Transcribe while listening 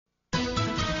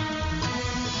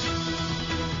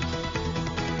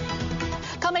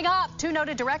Coming up, two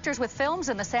noted directors with films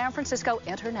in the San Francisco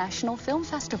International Film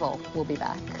Festival. We'll be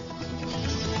back.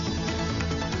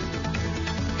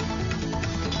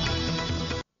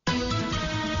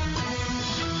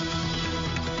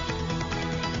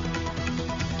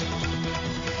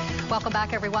 Welcome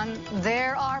back, everyone.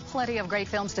 There are plenty of great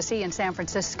films to see in San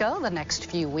Francisco the next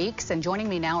few weeks. And joining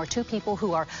me now are two people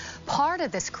who are part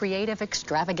of this creative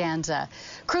extravaganza.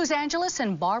 Cruz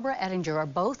and Barbara Ettinger are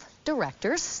both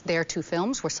directors. Their two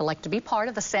films were selected to be part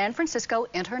of the San Francisco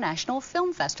International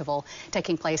Film Festival,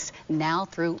 taking place now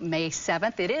through May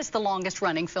 7th. It is the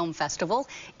longest-running film festival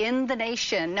in the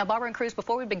nation. Now, Barbara and Cruz,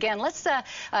 before we begin, let's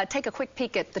take a quick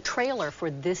peek at the trailer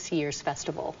for this year's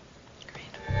festival.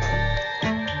 Great.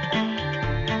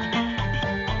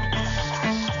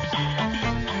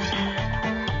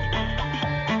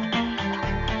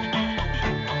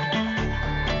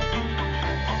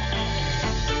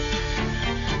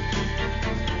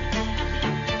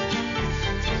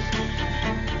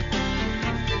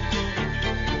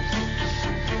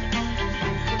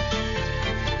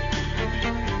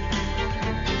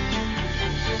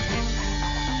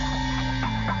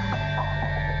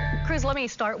 Cruz, let me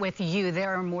start with you.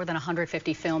 There are more than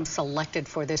 150 films selected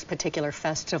for this particular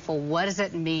festival. What does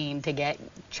it mean to get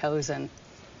chosen?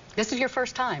 This is your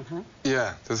first time, huh?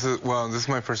 Yeah, this is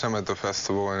my first time at the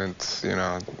festival, and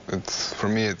for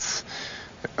me it's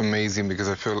amazing because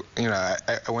I feel,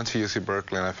 I went to UC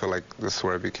Berkeley, and I feel like this is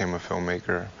where I became a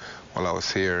filmmaker while I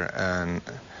was here, and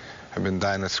I've been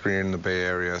dying to screen in the Bay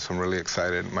Area, so I'm really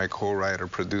excited. My co-writer,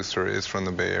 producer is from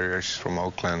the Bay Area. She's from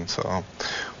Oakland, so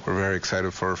we're very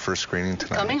excited for our first screening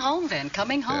tonight. Coming home, then.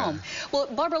 Coming home. Yeah. Well,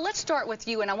 Barbara, let's start with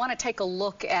you, and I want to take a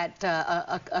look at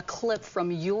a clip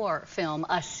from your film,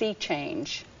 A Sea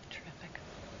Change. Terrific.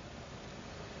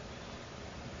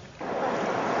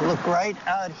 Look right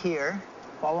out here.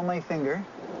 Follow my finger.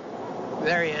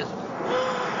 There he is.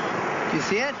 Do you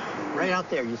see it? Right out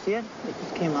there. You see it? It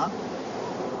just came up.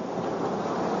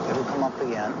 It'll come up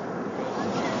again.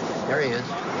 There he is.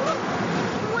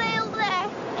 Whale there.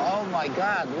 Oh my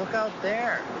God, look out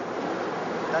there.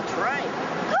 That's right.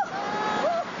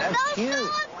 That's huge. So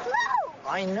close.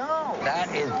 I know.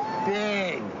 That is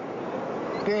big.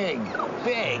 Big,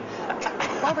 big.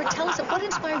 Barbara, tell us, what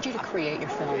inspired you to create your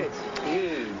film? It's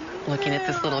huge. Looking at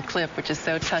this little clip, which is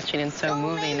so touching and so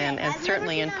moving, and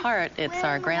certainly in part, it's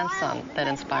our grandson that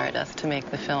inspired us to make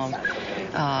the film.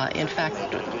 In fact,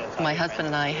 my husband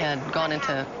and I had gone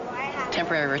into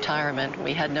temporary retirement.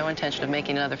 We had no intention of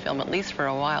making another film, at least for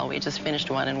a while. We just finished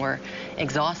one and were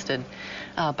exhausted.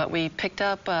 But we picked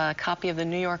up a copy of the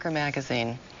New Yorker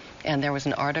magazine, and there was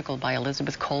an article by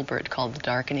Elizabeth Kolbert called The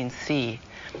Darkening Sea.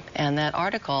 And that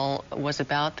article was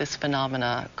about this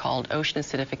phenomena called ocean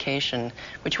acidification,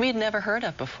 which we had never heard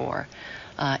of before.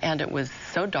 And it was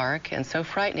so dark and so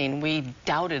frightening, we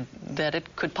doubted that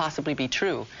it could possibly be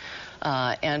true.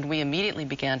 And we immediately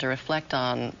began to reflect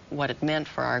on what it meant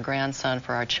for our grandson,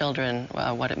 for our children,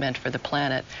 what it meant for the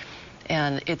planet.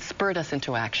 And it spurred us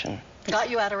into action.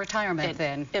 Got you out of retirement,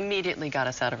 then? Immediately got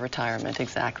us out of retirement,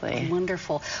 exactly.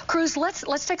 Wonderful. Cruz,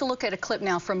 let's take a look at a clip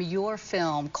now from your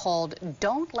film called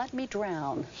Don't Let Me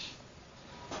Drown.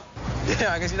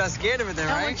 Yeah, I guess you're not scared of it then,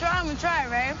 right? I'm gonna try,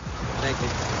 right? Thank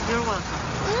you. You're welcome.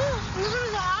 This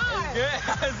is hard.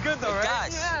 Yeah, it's good though, right?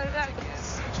 Gosh. Yeah,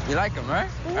 exactly. You like them,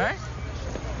 right? All right?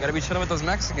 You gotta be chilling with those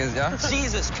Mexicans, yeah?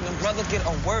 Jesus, can a brother get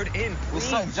a word in,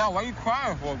 please? What's up, John? Why you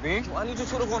crying for, B? Well, I need you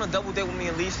two to go on a double date with me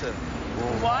and Lisa.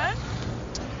 What?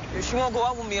 She won't go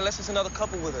out with me unless it's another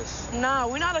couple with us. No,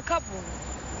 we're not a couple.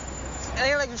 It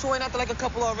ain't like you ain't acting like a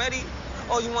couple already.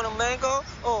 Oh, you want a mango?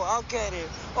 Oh, I'll get it.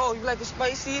 Oh, you like it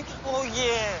spicy? Oh,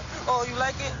 yeah. Oh, you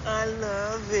like it? I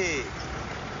love it.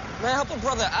 Man, help a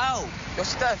brother out. Yo,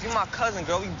 Steph, you're my cousin,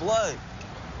 girl. We blood.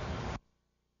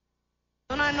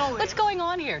 Don't I know it? What's going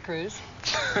on here, Cruz?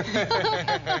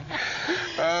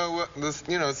 Well, this,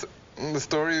 the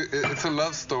story, it's a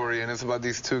love story, and it's about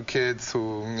these two kids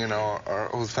who,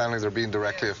 whose families are being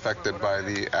directly affected by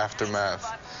the aftermath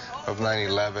of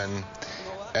 9/11.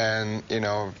 And,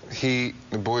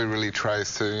 the boy really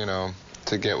tries to,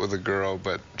 to get with the girl,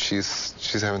 but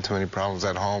she's having too many problems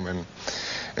at home, and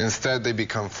instead they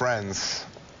become friends,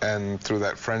 and through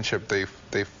that friendship they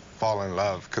fall in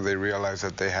love because they realize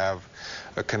that they have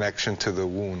a connection to the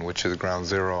wound, which is ground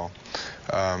zero.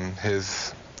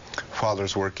 His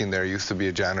father's working there, used to be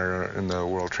a janitor in the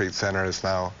World Trade Center, is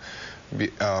now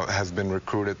has been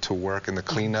recruited to work in the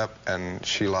cleanup, and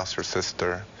she lost her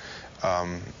sister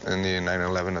in the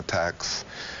 9/11 attacks.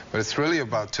 But it's really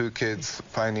about two kids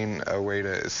finding a way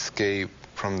to escape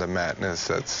from the madness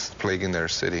that's plaguing their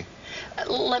city.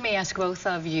 Let me ask both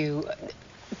of you,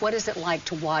 what is it like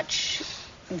to watch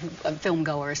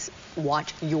film-goers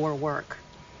watch your work?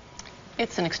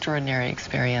 It's an extraordinary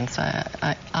experience.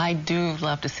 I do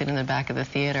love to sit in the back of the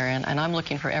theater, and I'm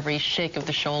looking for every shake of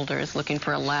the shoulders, looking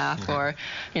for a laugh or,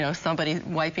 you know, somebody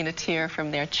wiping a tear from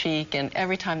their cheek. And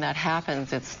every time that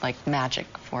happens, it's like magic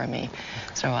for me.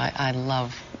 So I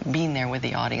love being there with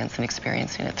the audience and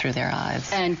experiencing it through their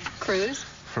eyes. And Cruz?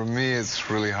 For me, it's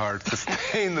really hard to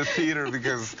stay in the theater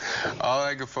because all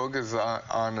I can focus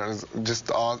on is just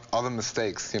all the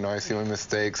mistakes. You know, I see my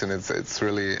mistakes, and it's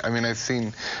really. I mean, I've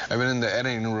been in the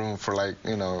editing room for like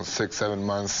 6-7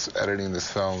 months editing this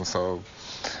film, so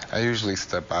I usually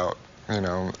step out. You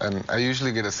know, and I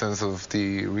usually get a sense of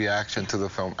the reaction to the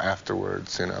film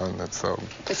afterwards. You know, and that's so.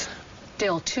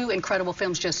 Still, 2 incredible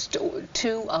films, just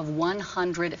 2 of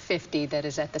 150 that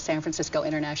is at the San Francisco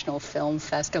International Film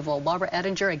Festival. Barbara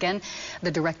Ettinger, again, the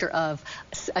director of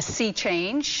A Sea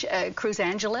Change. Cruz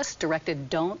Angeles directed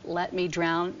Don't Let Me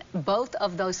Drown. Both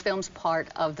of those films part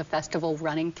of the festival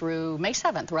running through May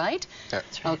 7th, right? Yeah.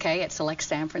 Okay, at select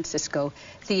San Francisco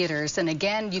theaters. And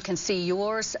again, you can see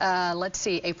yours, let's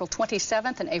see, April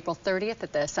 27th and April 30th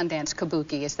at the Sundance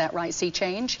Kabuki. Is that right, Sea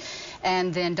Change?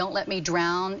 And then Don't Let Me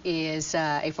Drown is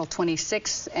April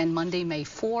 26th and Monday, May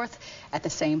 4th at the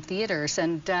same theaters.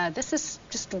 And this is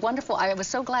just wonderful. I was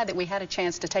so glad that we had a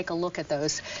chance to take a look at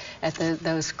those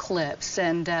clips.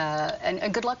 And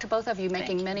good luck to both of you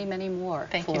making many, many more.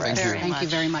 Thank you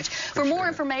very much. For more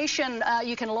information,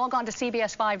 you can log on to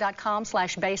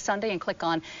cbs5.com/BaySunday and click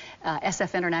on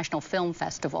SF International Film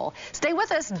Festival. Stay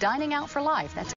with us, Dining Out for Life. That's